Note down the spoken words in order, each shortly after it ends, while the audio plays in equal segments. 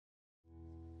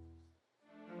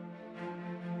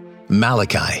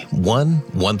Malachi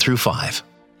 1 through 5.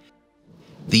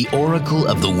 The oracle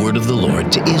of the word of the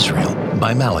Lord to Israel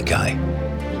by Malachi.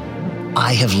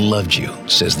 I have loved you,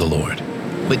 says the Lord.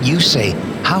 But you say,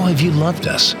 how have you loved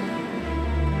us?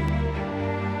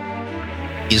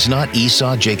 Is not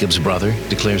Esau Jacob's brother,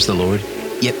 declares the Lord?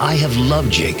 Yet I have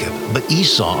loved Jacob, but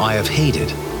Esau I have hated.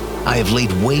 I have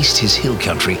laid waste his hill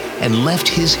country and left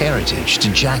his heritage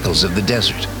to jackals of the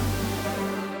desert.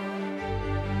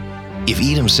 If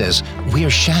Edom says, we are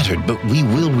shattered, but we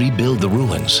will rebuild the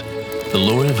ruins, the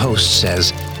Lord of hosts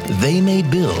says, they may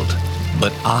build,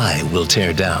 but I will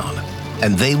tear down,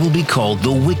 and they will be called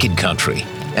the wicked country,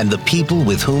 and the people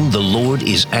with whom the Lord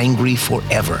is angry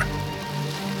forever.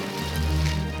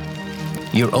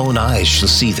 Your own eyes shall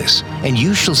see this, and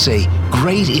you shall say,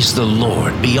 great is the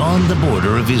Lord beyond the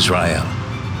border of Israel.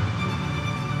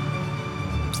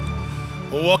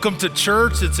 Well, welcome to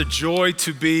church. It's a joy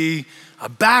to be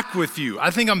back with you.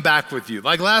 I think I'm back with you.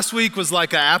 Like last week was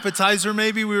like an appetizer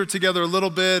maybe. We were together a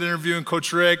little bit interviewing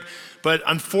Coach Rick, but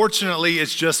unfortunately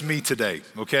it's just me today,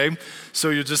 okay? So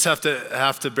you'll just have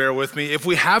to bear with me. If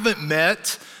we haven't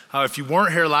met, if you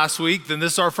weren't here last week, then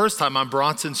this is our first time. I'm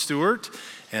Bronson Stewart,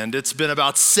 and it's been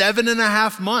about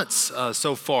 7.5 months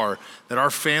so far that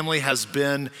our family has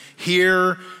been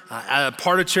here,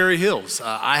 part of Cherry Hills.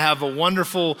 I have a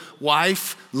wonderful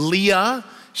wife, Leah.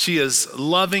 She is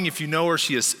loving. If you know her,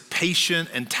 she is patient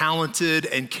and talented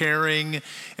and caring,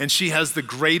 and she has the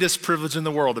greatest privilege in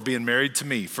the world of being married to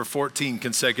me for 14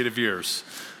 consecutive years,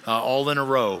 all in a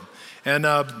row. And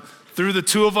through the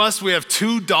two of us, we have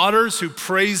 2 daughters who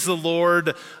praise the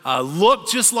Lord, look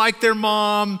just like their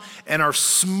mom, and are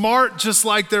smart just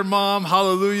like their mom,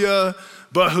 hallelujah,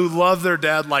 but who love their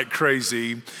dad like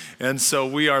crazy. And so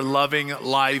we are loving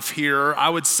life here. I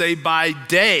would say by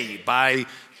day, by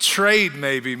trade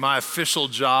maybe, my official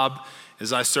job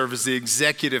is I serve as the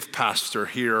executive pastor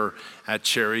here at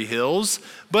Cherry Hills.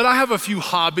 But I have a few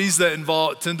hobbies that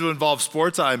tend to involve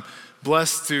sports. I'm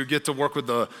blessed to get to work with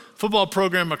the football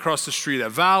program across the street at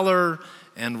Valor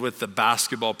and with the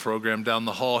basketball program down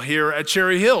the hall here at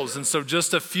Cherry Hills. And so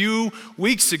just a few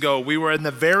weeks ago, we were in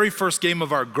the very first game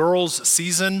of our girls'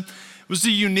 season. It was a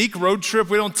unique road trip.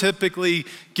 We don't typically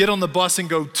get on the bus and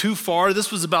go too far. This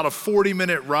was about a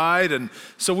 40-minute ride. And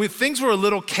so things were a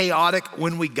little chaotic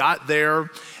when we got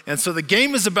there. And so the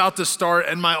game is about to start,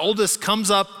 and my oldest comes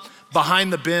up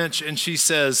behind the bench and she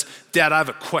says, Dad, I have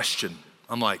a question.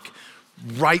 I'm like,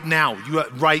 right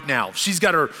now. She's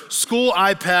got her school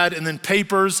iPad and then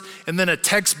papers and then a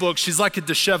textbook. She's like a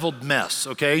disheveled mess,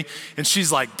 okay? And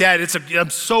she's like, Dad,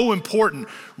 I'm so important.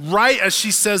 Right as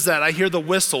she says that, I hear the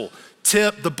whistle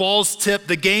tip, the ball's tipped,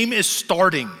 the game is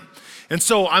starting. And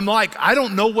so I'm like, I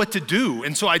don't know what to do.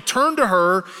 And so I turn to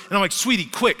her and I'm like, sweetie,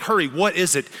 quick, hurry, what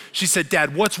is it? She said,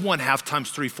 Dad, what's 1/2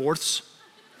 times 3/4?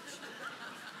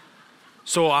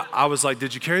 So I was like,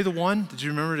 did you carry the 1? Did you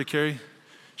remember to carry?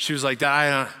 She was like,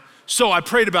 Dad, So I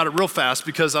prayed about it real fast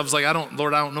because I was like,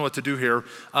 Lord, I don't know what to do here.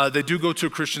 They do go to a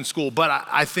Christian school, but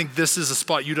I think this is a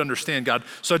spot you'd understand, God.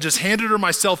 So I just handed her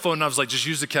my cell phone and I was like, just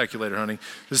use the calculator, honey.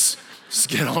 Just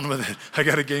get on with it. I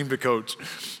got a game to coach.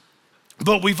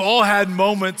 But we've all had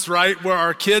moments, right, where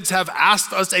our kids have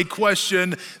asked us a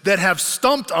question that have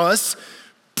stumped us.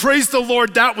 Praise the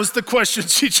Lord, that was the question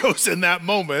she chose in that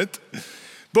moment.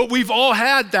 But we've all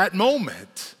had that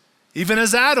moment. Even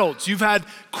as adults, you've had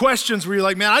questions where you're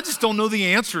like, man, I just don't know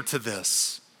the answer to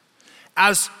this.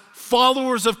 As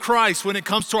followers of Christ, when it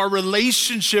comes to our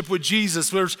relationship with Jesus,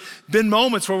 there's been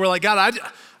moments where we're like, God,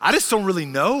 I just don't really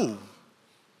know.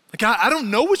 Like, I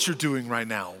don't know what you're doing right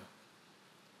now.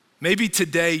 Maybe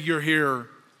today you're here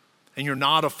and you're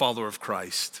not a follower of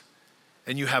Christ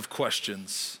and you have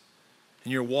questions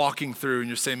and you're walking through and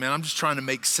you're saying, man, I'm just trying to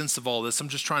make sense of all this. I'm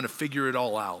just trying to figure it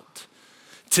all out.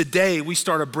 Today, we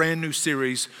start a brand new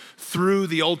series through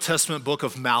the Old Testament book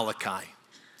of Malachi.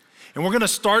 And we're gonna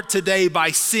start today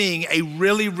by seeing a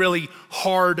really, really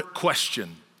hard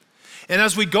question. And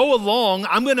as we go along,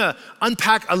 I'm gonna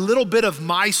unpack a little bit of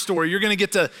my story. You're gonna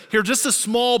get to hear just a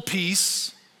small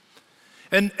piece.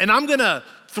 And I'm gonna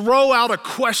throw out a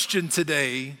question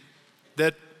today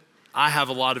that I have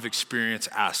a lot of experience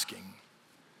asking.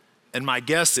 And my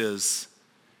guess is,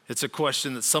 it's a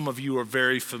question that some of you are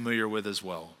very familiar with as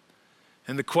well.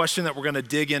 And the question that we're gonna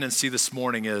dig in and see this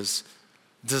morning is,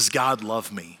 does God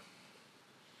love me?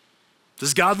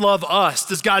 Does God love us?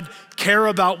 Does God care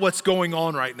about what's going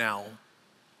on right now?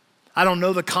 I don't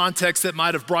know the context that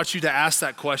might have brought you to ask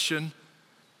that question.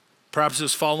 Perhaps it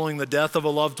was following the death of a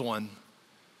loved one.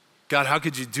 God, how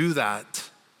could you do that?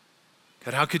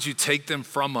 God, how could you take them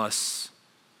from us?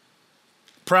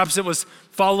 Perhaps it was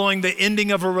following the ending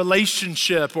of a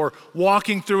relationship or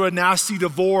walking through a nasty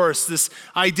divorce, this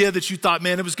idea that you thought,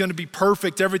 man, it was gonna be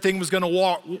perfect, everything was gonna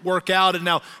work out, and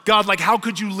now, God, like, how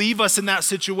could you leave us in that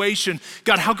situation?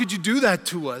 God, how could you do that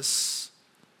to us?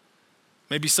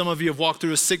 Maybe some of you have walked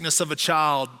through a sickness of a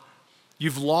child.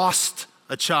 You've lost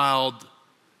a child.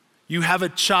 You have a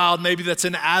child, maybe that's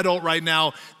an adult right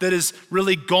now, that has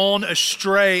really gone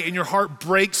astray, and your heart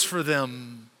breaks for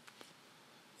them.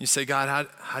 You say, God,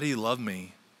 how do you love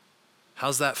me?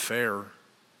 How's that fair?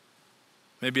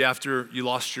 Maybe after you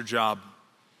lost your job,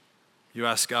 you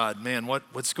ask God, man,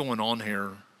 what's going on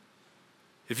here?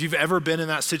 If you've ever been in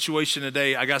that situation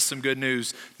today, I got some good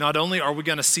news. Not only are we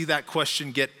gonna see that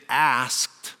question get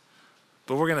asked,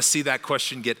 but we're gonna see that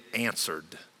question get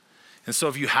answered. And so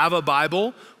if you have a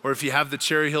Bible or if you have the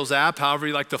Cherry Hills app, however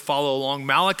you like to follow along,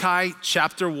 Malachi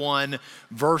chapter 1,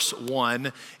 verse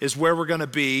 1 is where we're gonna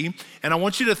be. And I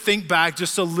want you to think back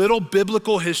just a little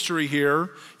biblical history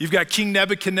here. You've got King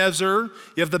Nebuchadnezzar,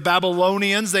 you have the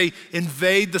Babylonians, they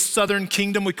invade the southern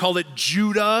kingdom, we call it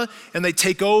Judah, and they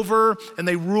take over and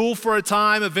they rule for a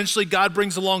time. Eventually God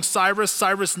brings along Cyrus.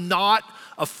 Cyrus, not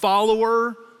a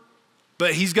follower,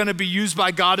 but he's gonna be used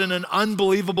by God in an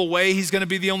unbelievable way. He's gonna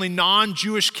be the only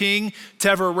non-Jewish king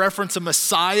to ever reference a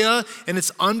Messiah. And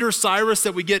it's under Cyrus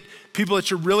that we get people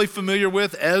that you're really familiar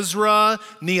with, Ezra,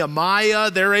 Nehemiah.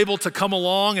 They're able to come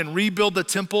along and rebuild the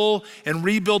temple and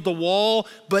rebuild the wall.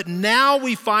 But now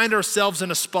we find ourselves in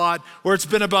a spot where it's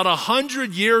been about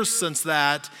 100 years since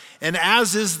that. And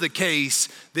as is the case,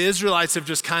 the Israelites have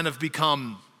just kind of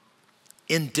become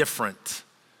indifferent.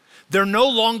 They're no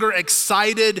longer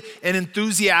excited and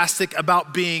enthusiastic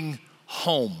about being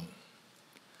home.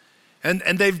 And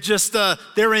they've just,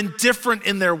 they're indifferent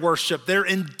in their worship. They're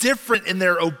indifferent in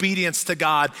their obedience to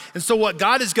God. And so what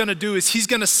God is gonna do is he's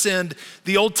gonna send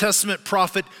the Old Testament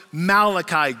prophet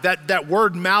Malachi. That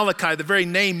word Malachi, the very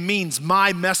name means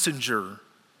my messenger.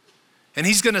 And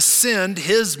he's gonna send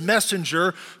his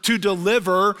messenger to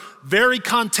deliver very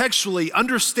contextually,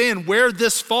 understand where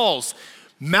this falls.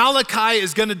 Malachi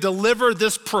is gonna deliver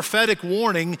this prophetic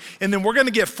warning, and then we're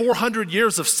gonna get 400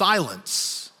 years of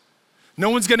silence. No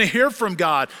one's gonna hear from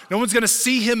God. No one's gonna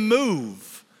see him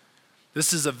move.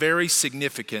 This is a very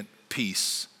significant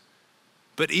piece.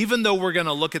 But even though we're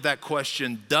gonna look at that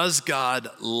question, does God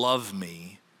love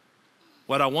me?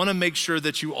 What I wanna make sure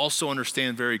that you also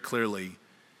understand very clearly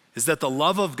is that the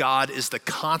love of God is the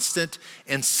constant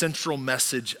and central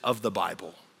message of the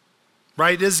Bible.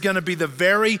 Right? This is gonna be the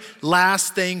very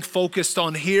last thing focused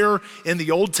on here in the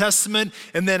Old Testament.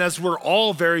 And then as we're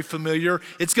all very familiar,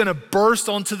 it's gonna burst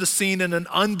onto the scene in an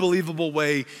unbelievable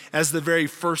way as the very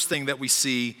first thing that we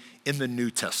see in the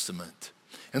New Testament.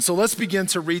 And so let's begin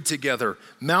to read together.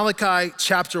 Malachi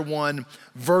chapter 1,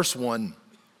 verse 1.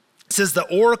 It says, the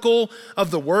oracle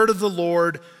of the word of the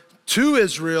Lord to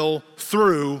Israel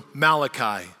through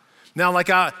Malachi. Now, like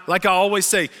I always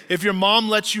say, if your mom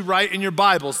lets you write in your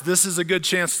Bibles, this is a good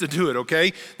chance to do it,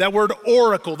 okay? That word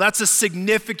oracle, that's a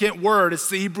significant word. It's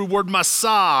the Hebrew word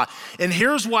masah. And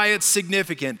here's why it's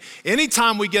significant.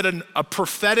 Anytime we get a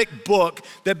prophetic book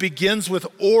that begins with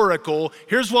oracle,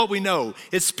 here's what we know.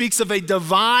 It speaks of a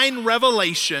divine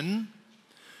revelation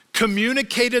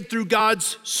communicated through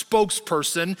God's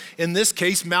spokesperson, in this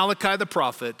case, Malachi the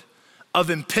prophet, of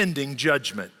impending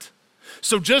judgment.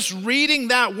 So just reading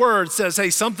that word says, hey,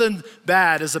 something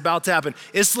bad is about to happen.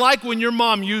 It's like when your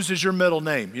mom uses your middle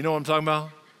name. You know what I'm talking about?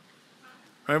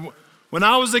 Right? When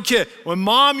I was a kid, when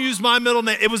mom used my middle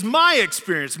name, it was my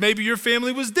experience. Maybe your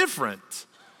family was different.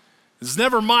 It's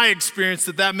never my experience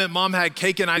that meant mom had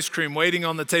cake and ice cream waiting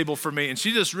on the table for me, and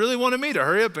she just really wanted me to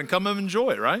hurry up and come and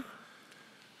enjoy it, right?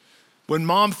 When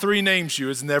mom three names you,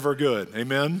 it's never good,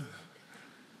 amen?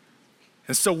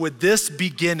 And so with this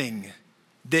beginning,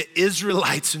 the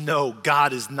Israelites know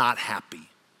God is not happy,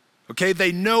 okay?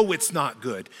 They know it's not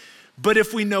good. But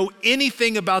if we know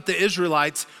anything about the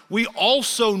Israelites, we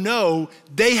also know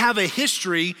they have a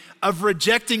history of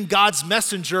rejecting God's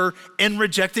messenger and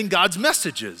rejecting God's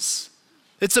messages.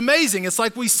 It's amazing. It's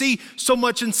like we see so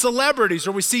much in celebrities,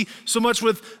 or we see so much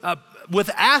with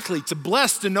athletes. I'm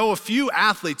blessed to know a few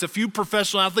athletes, a few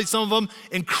professional athletes, some of them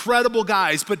incredible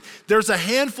guys, but there's a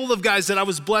handful of guys that I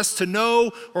was blessed to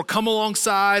know or come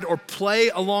alongside or play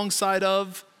alongside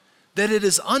of, that it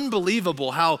is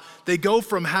unbelievable how they go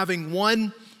from having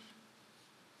one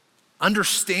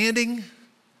understanding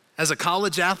as a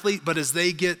college athlete, but as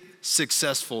they get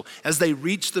successful, as they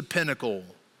reach the pinnacle,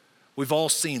 we've all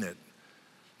seen it.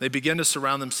 They begin to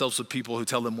surround themselves with people who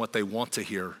tell them what they want to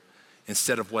hear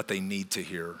instead of what they need to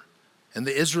hear. And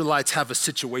the Israelites have a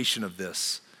situation of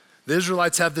this. The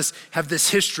Israelites have this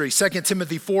history. 2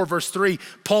 Timothy 4, verse 3,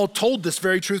 Paul told this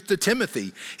very truth to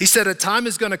Timothy. He said, a time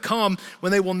is going to come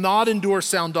when they will not endure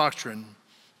sound doctrine,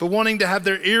 but wanting to have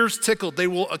their ears tickled, they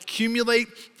will accumulate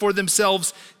for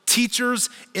themselves teachers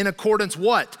in accordance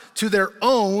what? To their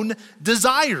own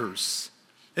desires.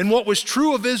 And what was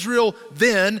true of Israel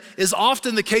then is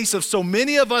often the case of so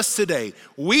many of us today.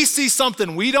 We see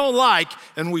something we don't like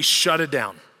and we shut it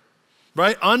down,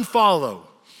 right? Unfollow,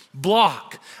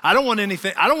 block. I don't want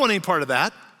any part of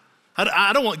that.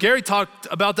 Gary talked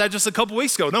about that just a couple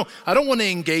weeks ago. No, I don't want to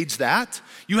engage that.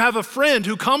 You have a friend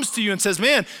who comes to you and says,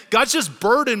 man, God's just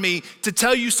burdened me to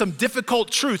tell you some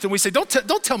difficult truth. And we say, don't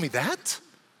tell me that.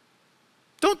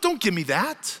 Don't give me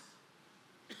that.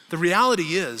 The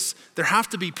reality is there have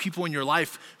to be people in your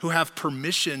life who have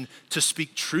permission to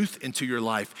speak truth into your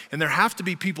life. And there have to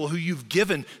be people who you've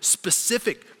given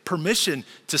specific permission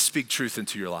to speak truth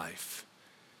into your life.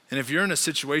 And if you're in a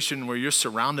situation where you're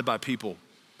surrounded by people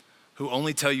who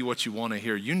only tell you what you want to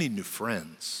hear, you need new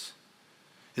friends.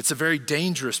 It's a very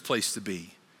dangerous place to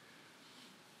be.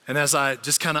 And as I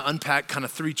just kind of unpack kind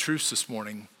of three truths this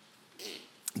morning,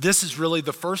 this is really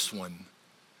the first one.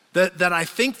 That I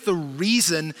think the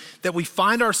reason that we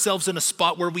find ourselves in a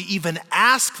spot where we even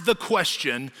ask the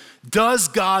question, does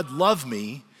God love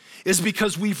me, is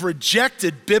because we've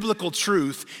rejected biblical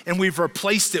truth and we've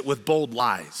replaced it with bold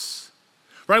lies.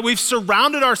 Right? We've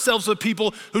surrounded ourselves with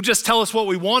people who just tell us what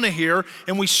we want to hear,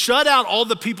 and we shut out all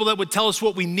the people that would tell us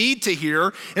what we need to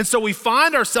hear. And so we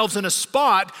find ourselves in a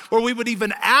spot where we would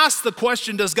even ask the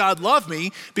question, does God love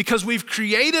me? Because we've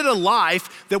created a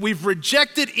life that we've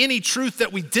rejected any truth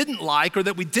that we didn't like or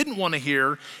that we didn't want to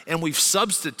hear, and we've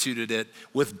substituted it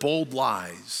with bold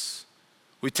lies.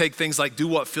 We take things like do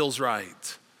what feels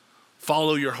right,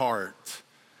 follow your heart.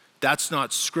 That's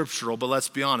not scriptural, but let's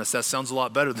be honest, that sounds a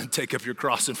lot better than take up your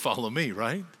cross and follow me,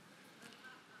 right?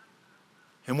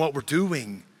 And what we're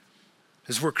doing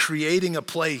is we're creating a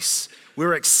place,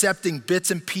 we're accepting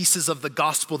bits and pieces of the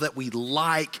gospel that we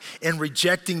like and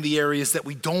rejecting the areas that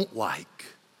we don't like.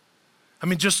 I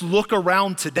mean, just look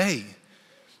around today.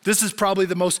 This is probably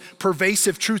the most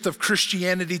pervasive truth of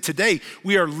Christianity today.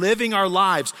 We are living our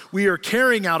lives. We are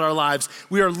carrying out our lives.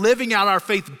 We are living out our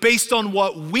faith based on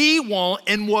what we want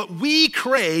and what we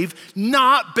crave,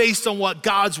 not based on what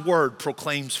God's word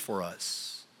proclaims for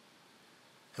us.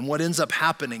 And what ends up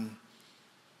happening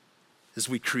is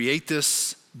we create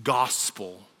this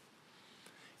gospel,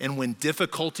 and when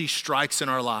difficulty strikes in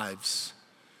our lives,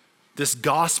 this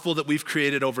gospel that we've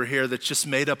created over here that's just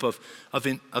made up of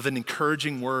an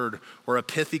encouraging word or a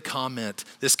pithy comment,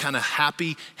 this kind of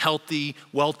happy, healthy,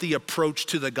 wealthy approach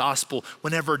to the gospel,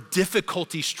 whenever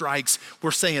difficulty strikes,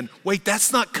 we're saying, wait,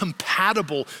 that's not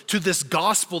compatible to this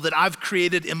gospel that I've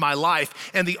created in my life.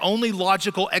 And the only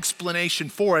logical explanation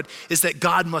for it is that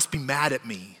God must be mad at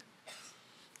me.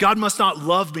 God must not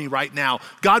love me right now.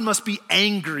 God must be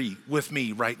angry with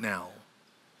me right now.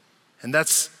 And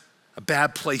that's a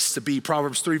bad place to be.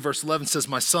 Proverbs 3 verse 11 says,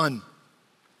 my son,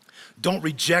 don't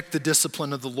reject the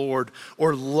discipline of the Lord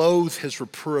or loathe his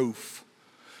reproof.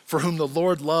 For whom the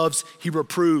Lord loves, he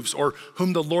reproves, or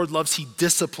whom the Lord loves, he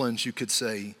disciplines, you could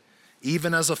say,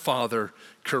 even as a father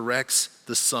corrects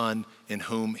the son in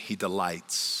whom he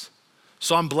delights.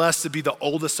 So I'm blessed to be the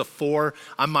oldest of four.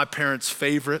 I'm my parents'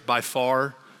 favorite by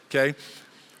far, okay?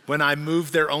 When I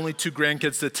moved their only two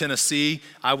grandkids to Tennessee,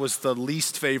 I was the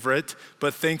least favorite,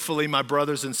 but thankfully my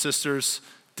brothers and sisters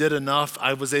did enough.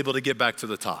 I was able to get back to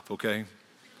the top, okay?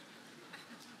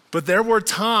 But there were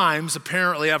times,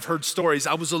 apparently I've heard stories,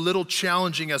 I was a little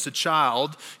challenging as a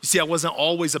child. You see, I wasn't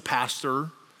always a pastor.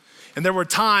 And there were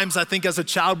times, I think as a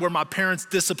child, where my parents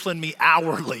disciplined me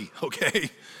hourly,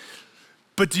 okay?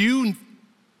 But do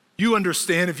you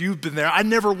understand if you've been there, I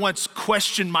never once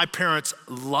questioned my parents'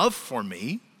 love for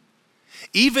me.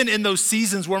 Even in those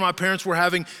seasons where my parents were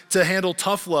having to handle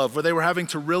tough love, where they were having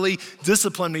to really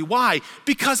discipline me. Why?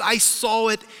 Because I saw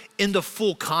it in the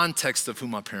full context of who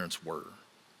my parents were.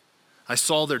 I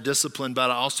saw their discipline, but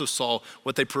I also saw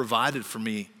what they provided for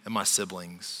me and my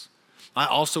siblings. I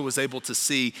also was able to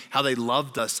see how they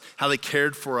loved us, how they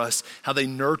cared for us, how they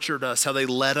nurtured us, how they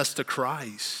led us to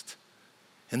Christ.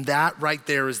 And that right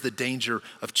there is the danger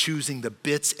of choosing the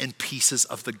bits and pieces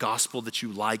of the gospel that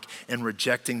you like and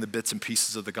rejecting the bits and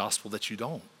pieces of the gospel that you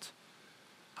don't.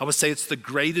 I would say it's the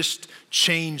greatest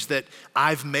change that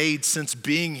I've made since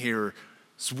being here,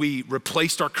 As we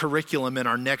replaced our curriculum in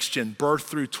our next gen, birth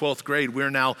through 12th grade,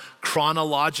 we're now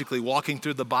chronologically walking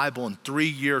through the Bible in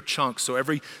 3-year chunks. So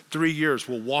every 3 years,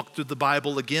 we'll walk through the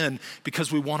Bible again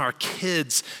because we want our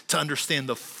kids to understand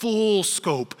the full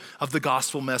scope of the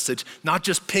gospel message, not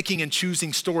just picking and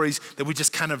choosing stories that we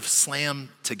just kind of slam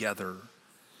together.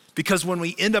 Because when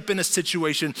we end up in a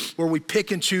situation where we pick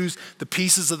and choose the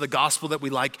pieces of the gospel that we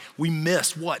like, we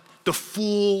miss what? The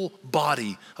full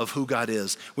body of who God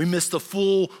is. We miss the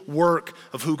full work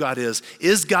of who God is.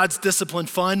 Is God's discipline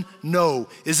fun? No.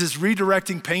 Is his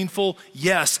redirecting painful?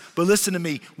 Yes. But listen to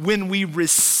me, when we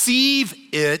receive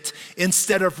it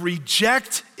instead of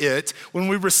reject it, when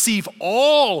we receive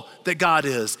all that God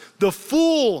is, the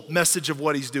full message of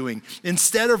what he's doing,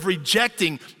 instead of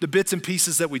rejecting the bits and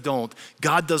pieces that we don't,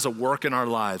 God does a work in our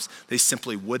lives they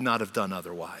simply would not have done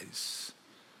otherwise.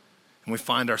 And we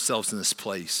find ourselves in this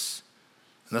place.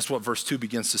 And that's what verse 2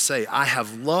 begins to say. I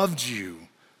have loved you,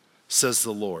 says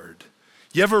the Lord.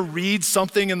 You ever read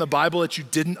something in the Bible that you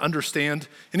didn't understand?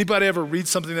 Anybody ever read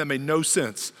something that made no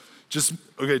sense? Just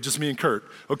me and Kurt.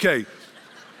 Okay.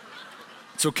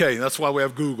 It's okay, that's why we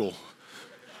have Google.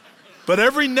 But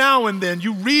every now and then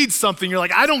you read something, you're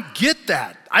like, I don't get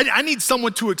that. I need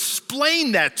someone to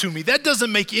explain that to me. That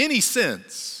doesn't make any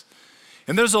sense.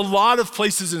 And there's a lot of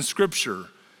places in Scripture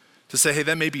to say, hey,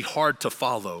 that may be hard to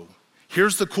follow.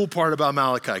 Here's the cool part about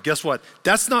Malachi. Guess what?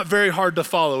 That's not very hard to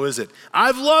follow, is it?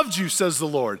 I've loved you, says the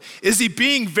Lord. Is he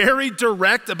being very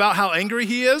direct about how angry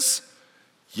he is?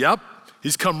 Yep,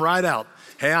 he's come right out.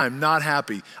 Hey, I'm not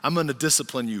happy. I'm gonna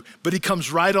discipline you. But he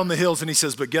comes right on the heels and he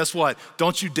says, but guess what?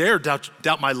 Don't you dare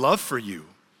doubt my love for you.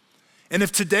 And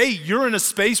if today you're in a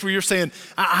space where you're saying,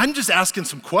 I'm just asking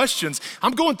some questions,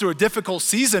 I'm going through a difficult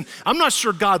season, I'm not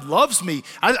sure God loves me,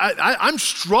 I'm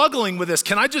struggling with this.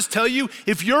 Can I just tell you,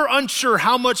 if you're unsure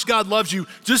how much God loves you,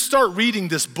 just start reading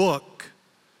this book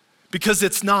because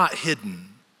it's not hidden.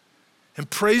 And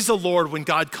praise the Lord when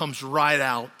God comes right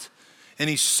out and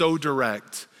he's so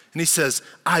direct. And he says,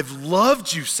 I've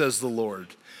loved you, says the Lord,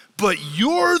 but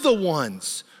you're the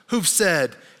ones who've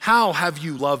said, how have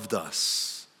you loved us?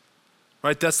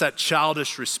 Right, that's that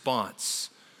childish response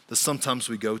that sometimes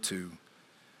we go to.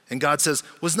 And God says,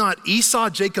 was not Esau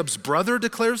Jacob's brother,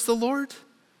 declares the Lord?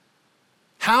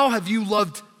 How have you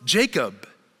loved Jacob?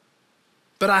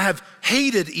 But I have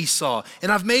hated Esau,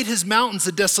 and I've made his mountains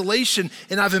a desolation,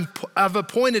 and I've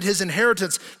appointed his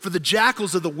inheritance for the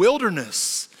jackals of the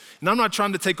wilderness. And I'm not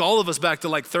trying to take all of us back to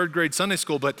like 3rd grade Sunday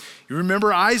school, but you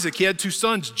remember Isaac, he had 2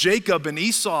 sons, Jacob and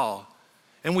Esau.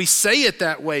 And we say it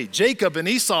that way, Jacob and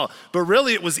Esau, but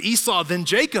really it was Esau then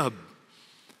Jacob.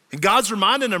 And God's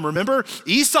reminding him, remember,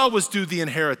 Esau was due the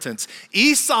inheritance.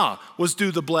 Esau was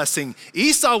due the blessing.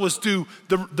 Esau was due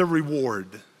the reward.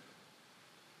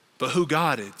 But who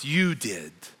got it? You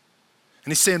did. And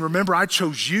he's saying, remember, I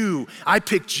chose you. I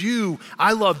picked you.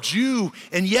 I loved you.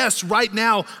 And yes, right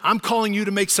now, I'm calling you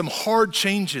to make some hard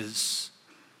changes.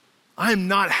 I am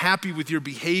not happy with your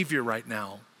behavior right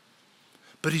now.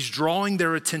 But he's drawing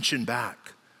their attention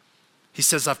back. He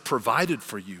says, I've provided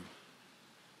for you.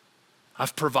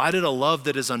 I've provided a love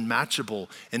that is unmatchable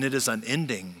and it is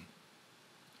unending.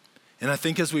 And I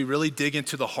think as we really dig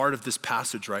into the heart of this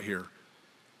passage right here,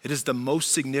 it is the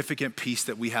most significant piece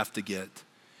that we have to get.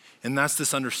 And that's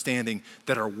this understanding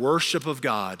that our worship of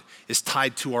God is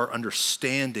tied to our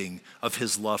understanding of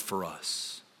his love for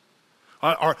us.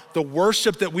 The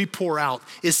worship that we pour out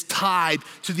is tied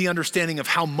to the understanding of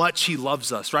how much he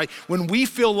loves us, right? When we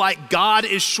feel like God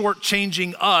is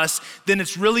shortchanging us, then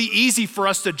it's really easy for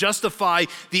us to justify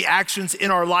the actions in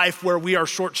our life where we are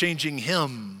shortchanging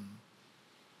him.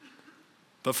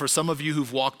 But for some of you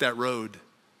who've walked that road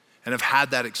and have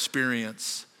had that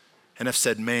experience and have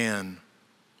said, man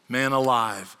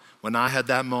alive, when I had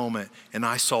that moment and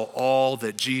I saw all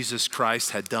that Jesus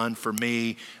Christ had done for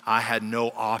me, I had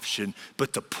no option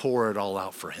but to pour it all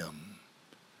out for him.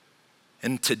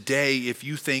 And today, if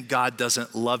you think God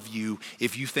doesn't love you,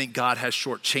 if you think God has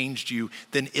shortchanged you,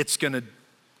 then it's gonna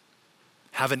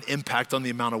have an impact on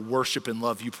the amount of worship and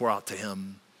love you pour out to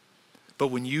him. But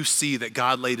when you see that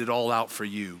God laid it all out for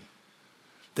you,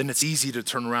 then it's easy to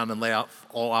turn around and lay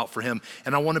all out for him.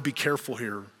 And I wanna be careful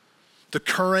here. The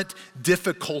current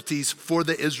difficulties for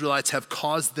the Israelites have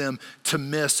caused them to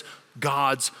miss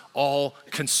God's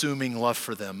all-consuming love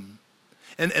for them.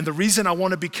 And the reason I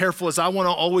want to be careful is I want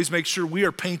to always make sure we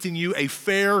are painting you a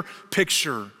fair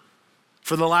picture.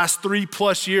 For the last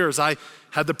 3+ years, I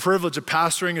had the privilege of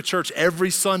pastoring a church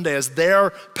every Sunday as their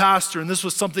pastor, and this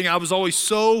was something I was always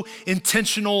so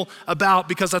intentional about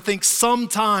because I think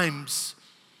sometimes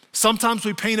Sometimes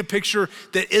we paint a picture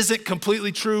that isn't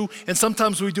completely true, and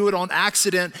sometimes we do it on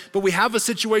accident. But we have a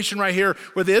situation right here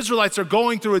where the Israelites are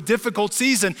going through a difficult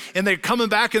season, and they're coming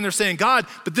back and they're saying, God,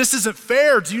 but this isn't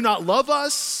fair. Do you not love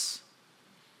us?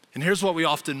 And here's what we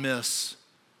often miss.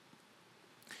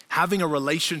 Having a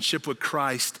relationship with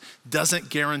Christ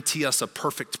doesn't guarantee us a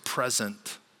perfect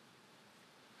present.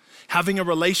 Having a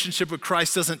relationship with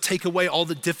Christ doesn't take away all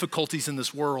the difficulties in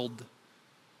this world.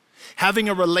 Having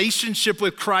a relationship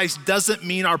with Christ doesn't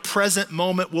mean our present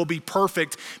moment will be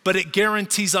perfect, but it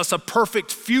guarantees us a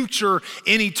perfect future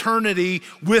in eternity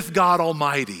with God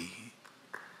Almighty.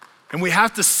 And we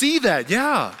have to see that,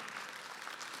 yeah.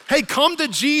 Hey, come to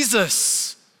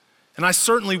Jesus. And I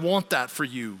certainly want that for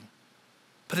you.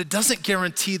 But it doesn't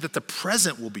guarantee that the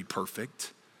present will be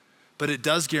perfect, but it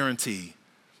does guarantee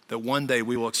that one day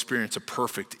we will experience a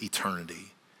perfect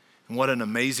eternity. And what an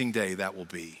amazing day that will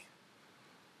be.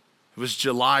 It was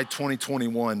July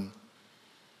 2021.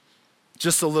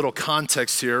 Just a little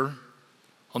context here.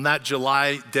 On that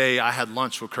July day, I had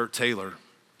lunch with Kurt Taylor,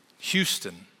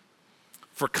 Houston.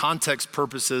 For context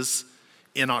purposes,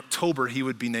 in October, he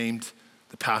would be named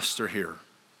the pastor here.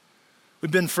 We've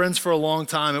been friends for a long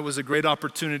time. It was a great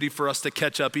opportunity for us to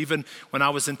catch up. Even when I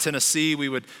was in Tennessee, we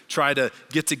would try to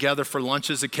get together for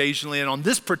lunches occasionally. And on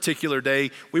this particular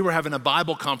day, we were having a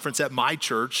Bible conference at my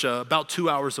church, about 2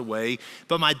 hours away.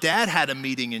 But my dad had a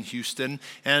meeting in Houston.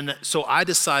 And so I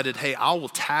decided, hey, I will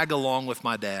tag along with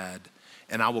my dad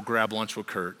and I will grab lunch with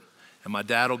Kurt. And my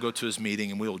dad will go to his meeting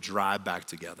and we will drive back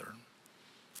together.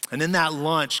 And in that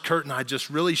lunch, Kurt and I just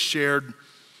really shared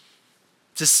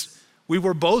we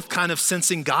were both kind of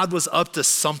sensing God was up to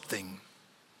something.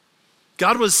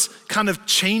 God was kind of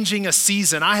changing a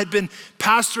season. I had been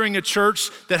pastoring a church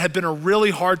that had been a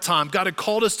really hard time. God had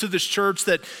called us to this church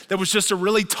that was just a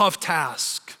really tough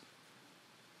task.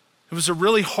 It was a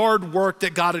really hard work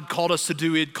that God had called us to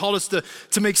do. He had called us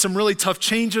to make some really tough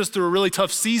changes through a really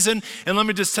tough season. And let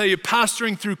me just tell you,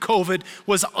 pastoring through COVID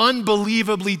was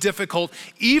unbelievably difficult,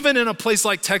 even in a place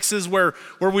like Texas where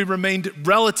we remained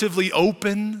relatively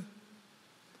open.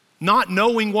 Not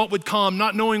knowing what would come,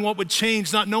 not knowing what would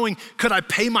change, not knowing, could I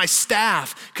pay my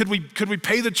staff? Could we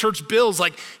pay the church bills?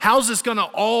 Like, how's this gonna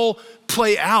all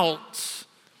play out?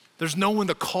 There's no one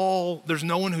to call. There's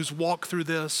no one who's walked through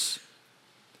this.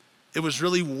 It was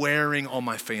really wearing on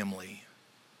my family.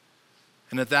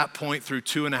 And at that point, through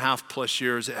 2.5+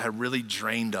 years, it had really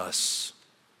drained us.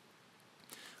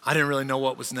 I didn't really know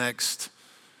what was next.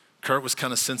 Kurt was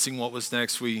kind of sensing what was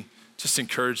next. We just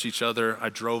encouraged each other. I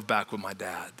drove back with my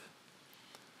dad.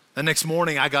 The next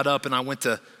morning, I got up and I went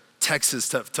to Texas,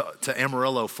 to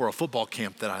Amarillo for a football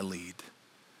camp that I lead.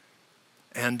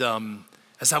 And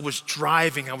as I was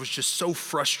driving, I was just so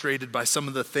frustrated by some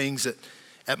of the things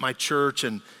at my church,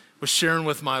 and was sharing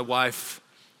with my wife,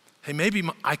 hey, maybe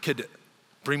I could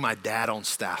bring my dad on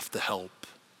staff to help.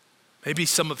 Maybe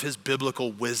some of his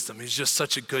biblical wisdom. He's just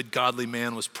such a good, godly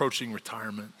man, was approaching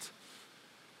retirement.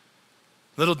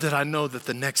 Little did I know that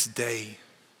the next day,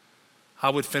 I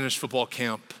would finish football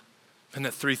camp, and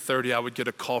at 3:30, I would get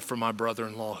a call from my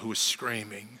brother-in-law who was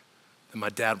screaming that my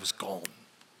dad was gone.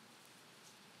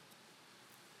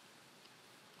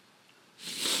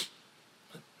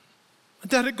 My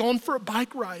dad had gone for a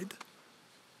bike ride.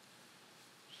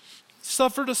 He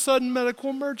suffered a sudden medical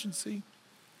emergency.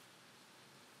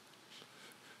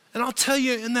 And I'll tell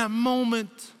you, in that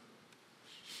moment,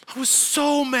 I was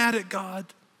so mad at God.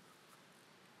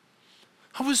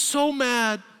 I was so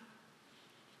mad.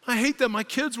 I hate that my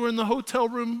kids were in the hotel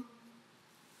room.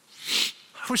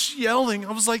 I was yelling.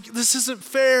 I was like, this isn't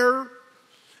fair.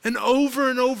 And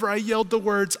over I yelled the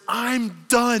words, I'm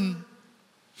done.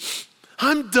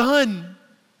 I'm done.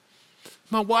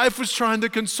 My wife was trying to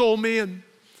console me, and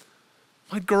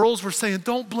my girls were saying,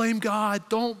 don't blame God,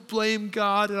 don't blame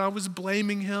God. And I was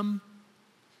blaming him.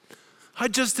 I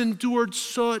just endured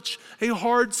such a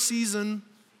hard season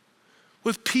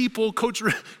with people. Coach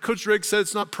Rick said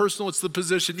it's not personal, it's the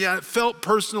position. Yeah, it felt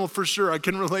personal for sure. I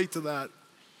can relate to that.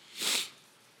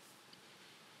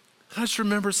 And I just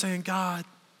remember saying, God,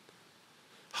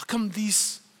 how come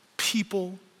these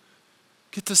people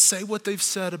get to say what they've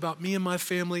said about me and my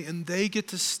family, and they get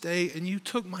to stay, and you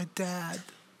took my dad?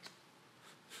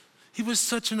 He was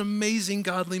such an amazing,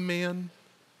 godly man.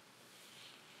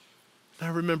 And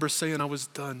I remember saying I was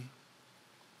done.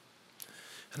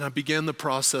 And I began the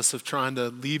process of trying to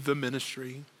leave the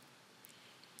ministry,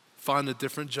 find a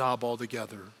different job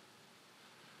altogether.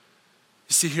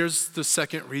 You see, here's the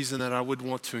second reason that I would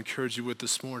want to encourage you with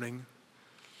this morning.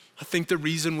 I think the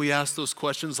reason we ask those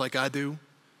questions like I do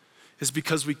is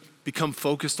because we become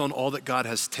focused on all that God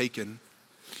has taken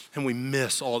and we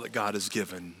miss all that God has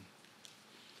given.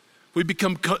 We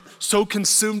become so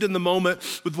consumed in the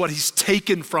moment with what he's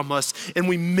taken from us, and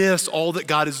we miss all that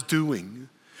God is doing.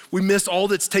 We miss all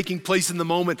that's taking place in the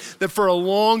moment, that for a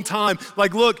long time,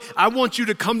 like, look, I want you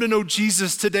to come to know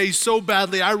Jesus today so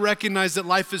badly. I recognize that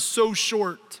life is so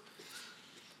short.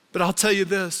 But I'll tell you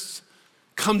this,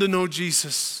 come to know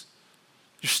Jesus.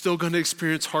 You're still gonna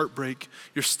experience heartbreak.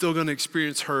 You're still gonna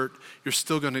experience hurt. You're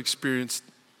still gonna experience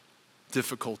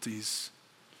difficulties.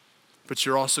 But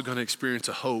you're also gonna experience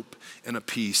a hope and a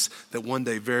peace that one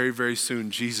day, very, very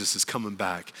soon, Jesus is coming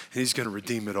back and he's gonna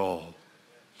redeem it all.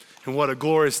 And what a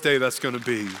glorious day that's gonna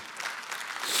be.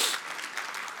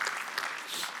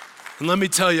 And let me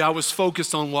tell you, I was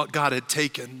focused on what God had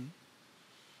taken.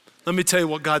 Let me tell you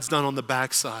what God's done on the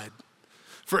backside.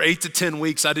 For 8 to 10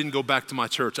 weeks, I didn't go back to my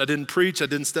church. I didn't preach, I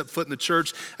didn't step foot in the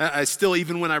church. I still,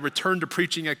 even when I returned to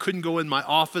preaching, I couldn't go in my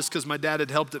office because my dad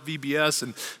had helped at VBS,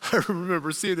 and I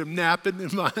remember seeing him napping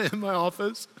in my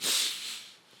office.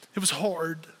 It was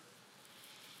hard.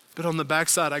 But on the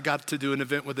backside, I got to do an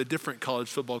event with a different college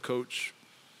football coach.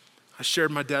 I shared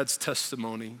my dad's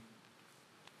testimony.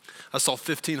 I saw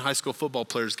 15 high school football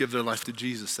players give their life to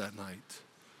Jesus that night.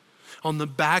 On the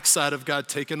backside of God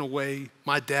taking away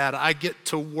my dad, I get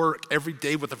to work every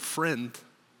day with a friend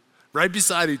right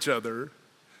beside each other.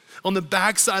 On the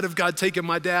backside of God taking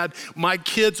my dad, my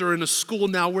kids are in a school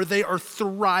now where they are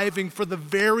thriving for the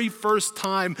very first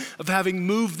time of having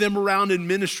moved them around in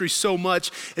ministry so much.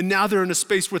 And now they're in a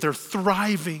space where they're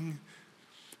thriving.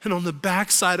 And on the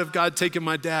backside of God taking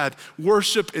my dad,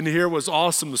 worship in here was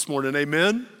awesome this morning,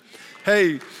 amen?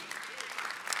 Hey,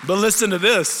 but listen to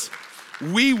this.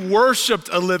 We worshiped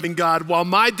a living God while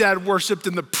my dad worshiped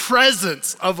in the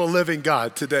presence of a living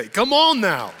God today. Come on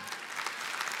now.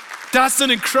 That's an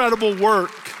incredible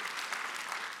work.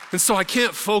 And so I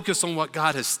can't focus on what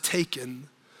God has taken.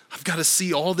 I've got to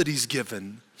see all that he's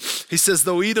given. He says,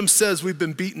 though Edom says we've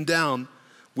been beaten down,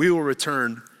 we will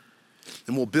return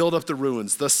and we'll build up the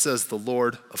ruins. Thus says the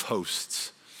Lord of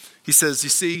hosts. He says, you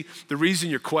see, the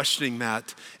reason you're questioning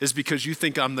that is because you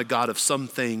think I'm the God of some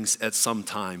things at some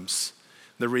times.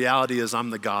 The reality is I'm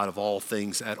the God of all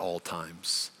things at all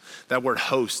times. That word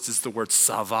host is the word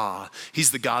Sava.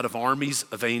 He's the God of armies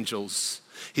of angels.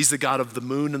 He's the God of the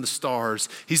moon and the stars.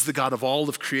 He's the God of all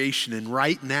of creation. And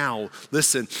right now,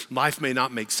 listen, life may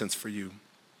not make sense for you.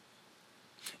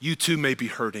 You too may be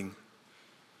hurting.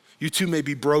 You too may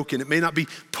be broken. It may not be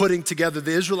putting together.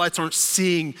 The Israelites aren't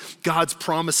seeing God's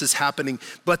promises happening,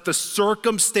 but the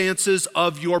circumstances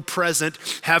of your present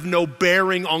have no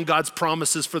bearing on God's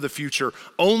promises for the future.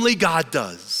 Only God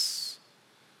does.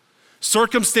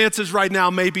 Circumstances right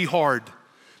now may be hard,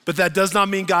 but that does not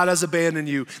mean God has abandoned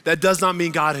you. That does not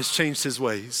mean God has changed his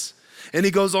ways. And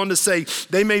he goes on to say,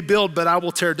 they may build, but I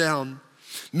will tear down.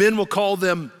 Men will call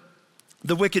them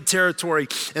the wicked territory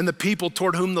and the people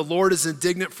toward whom the Lord is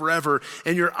indignant forever.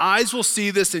 And your eyes will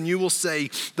see this and you will say,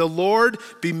 the Lord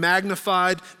be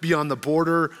magnified beyond the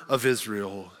border of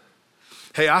Israel.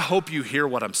 Hey, I hope you hear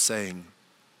what I'm saying.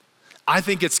 I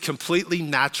think it's completely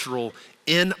natural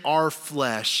in our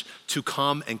flesh to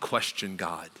come and question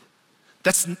God.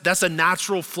 That's a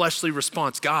natural fleshly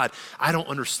response. God, I don't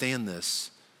understand this.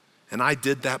 And I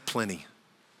did that plenty.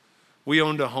 We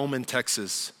owned a home in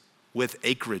Texas with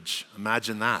acreage.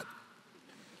 Imagine that.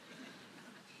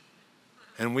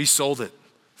 And we sold it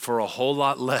for a whole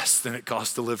lot less than it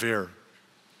cost to live here.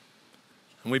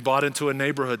 And we bought into a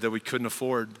neighborhood that we couldn't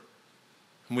afford.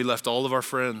 And we left all of our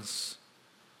friends.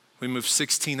 We moved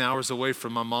 16 hours away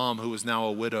from my mom, who was now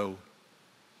a widow.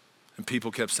 And people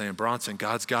kept saying, Bronson,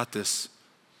 God's got this.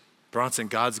 Bronson,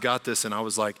 God's got this. And I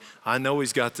was like, I know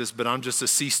he's got this, but I'm just a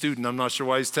C student. I'm not sure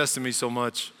why he's testing me so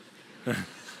much.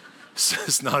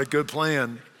 It's not a good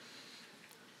plan.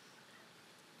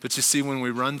 But you see, when we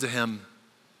run to him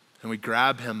and we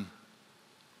grab him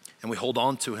and we hold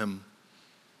on to him,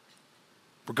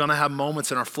 we're gonna have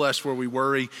moments in our flesh where we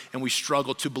worry and we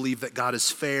struggle to believe that God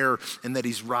is fair and that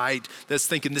he's right. That's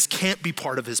thinking this can't be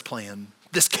part of his plan.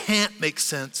 This can't make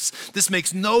sense. This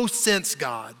makes no sense,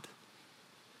 God.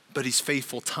 But he's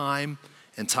faithful time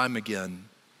and time again.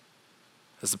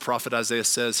 As the prophet Isaiah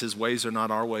says, his ways are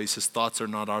not our ways, his thoughts are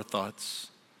not our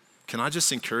thoughts. Can I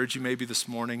just encourage you maybe this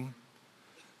morning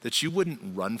that you wouldn't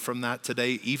run from that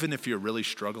today, even if you're really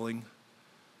struggling,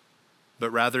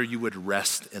 but rather you would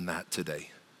rest in that today.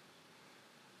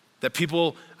 That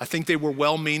people, I think they were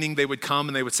well-meaning, they would come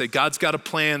and they would say, God's got a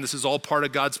plan, this is all part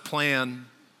of God's plan.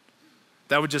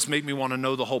 That would just make me want to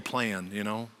know the whole plan, you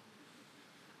know?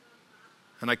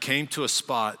 And I came to a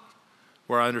spot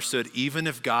where I understood even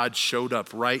if God showed up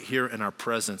right here in our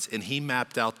presence and he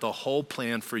mapped out the whole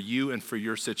plan for you and for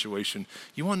your situation,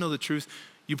 you want to know the truth?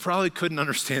 you probably couldn't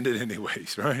understand it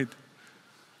anyways, right?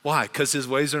 Why? Because his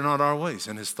ways are not our ways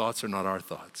and his thoughts are not our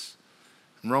thoughts.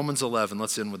 In Romans 11,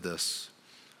 let's end with this.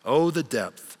 Oh, the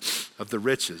depth of the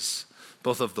riches,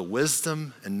 both of the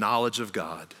wisdom and knowledge of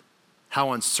God.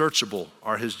 How unsearchable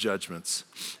are his judgments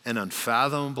and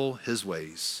unfathomable his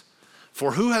ways.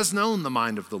 For who has known the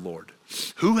mind of the Lord?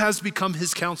 Who has become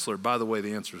his counselor? By the way,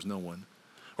 the answer is no one.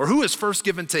 Or who is first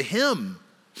given to him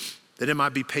that it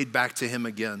might be paid back to him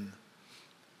again?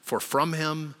 For from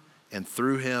him and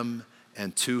through him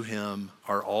and to him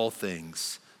are all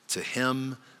things. To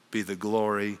him be the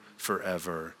glory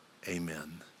forever.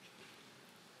 Amen.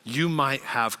 You might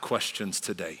have questions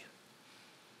today,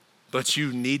 but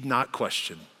you need not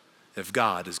question if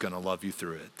God is going to love you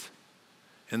through it.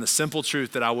 And the simple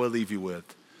truth that I will leave you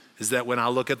with is that when I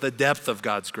look at the depth of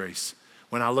God's grace,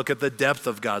 when I look at the depth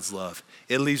of God's love,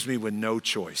 it leaves me with no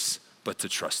choice but to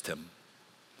trust him.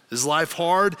 Is life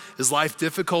hard? Is life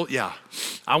difficult? Yeah,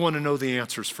 I want to know the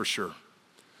answers for sure.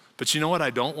 But you know what I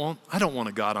don't want? I don't want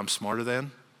a God I'm smarter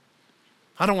than.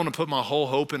 I don't want to put my whole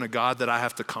hope in a God that I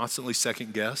have to constantly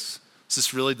second guess. Is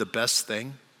this really the best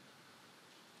thing?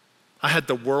 I had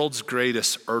the world's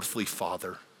greatest earthly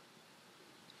father,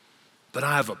 but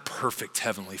I have a perfect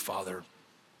heavenly Father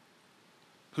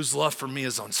whose love for me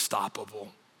is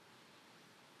unstoppable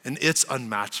and it's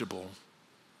unmatchable.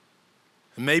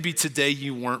 And maybe today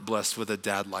you weren't blessed with a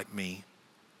dad like me.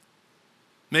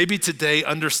 Maybe today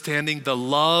understanding the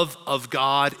love of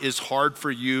God is hard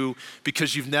for you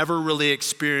because you've never really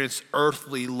experienced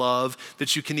earthly love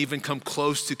that you can even come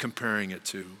close to comparing it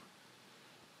to.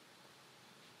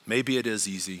 Maybe it is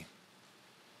easy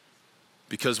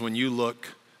because when you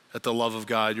look at the love of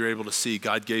God, you're able to see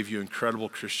God gave you incredible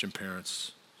Christian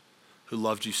parents who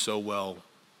loved you so well.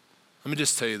 Let me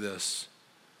just tell you this.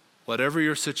 Whatever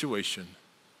your situation,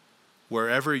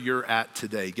 wherever you're at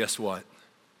today, guess what?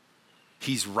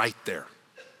 He's right there,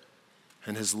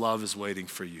 and his love is waiting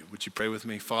for you. Would you pray with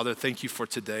me? Father, thank you for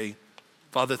today.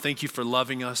 Father, thank you for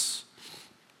loving us.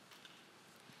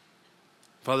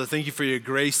 Father, thank you for your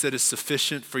grace that is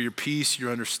sufficient, for your peace,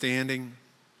 your understanding.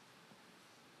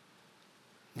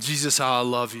 Jesus, how I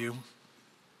love you.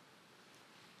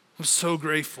 I'm so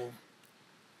grateful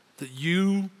that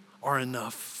you are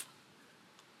enough,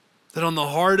 that on the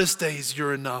hardest days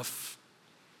you're enough.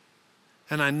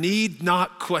 And I need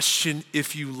not question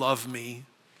if you love me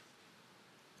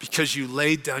because you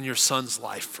laid down your son's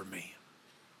life for me.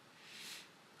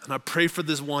 And I pray for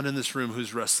this one in this room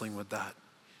who's wrestling with that.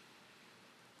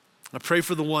 I pray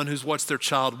for the one who's watched their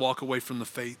child walk away from the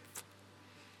faith.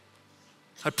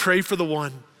 I pray for the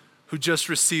one who just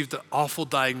received an awful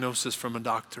diagnosis from a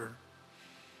doctor.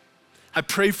 I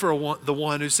pray for the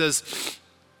one who says,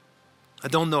 I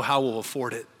don't know how we'll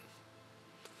afford it.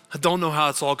 I don't know how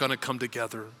it's all going to come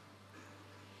together.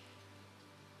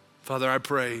 Father, I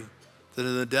pray that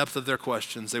in the depth of their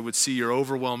questions, they would see your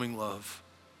overwhelming love.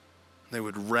 They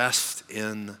would rest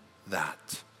in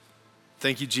that.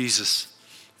 Thank you, Jesus,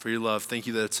 for your love. Thank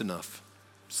you that it's enough.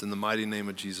 It's in the mighty name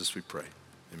of Jesus we pray.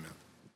 Amen.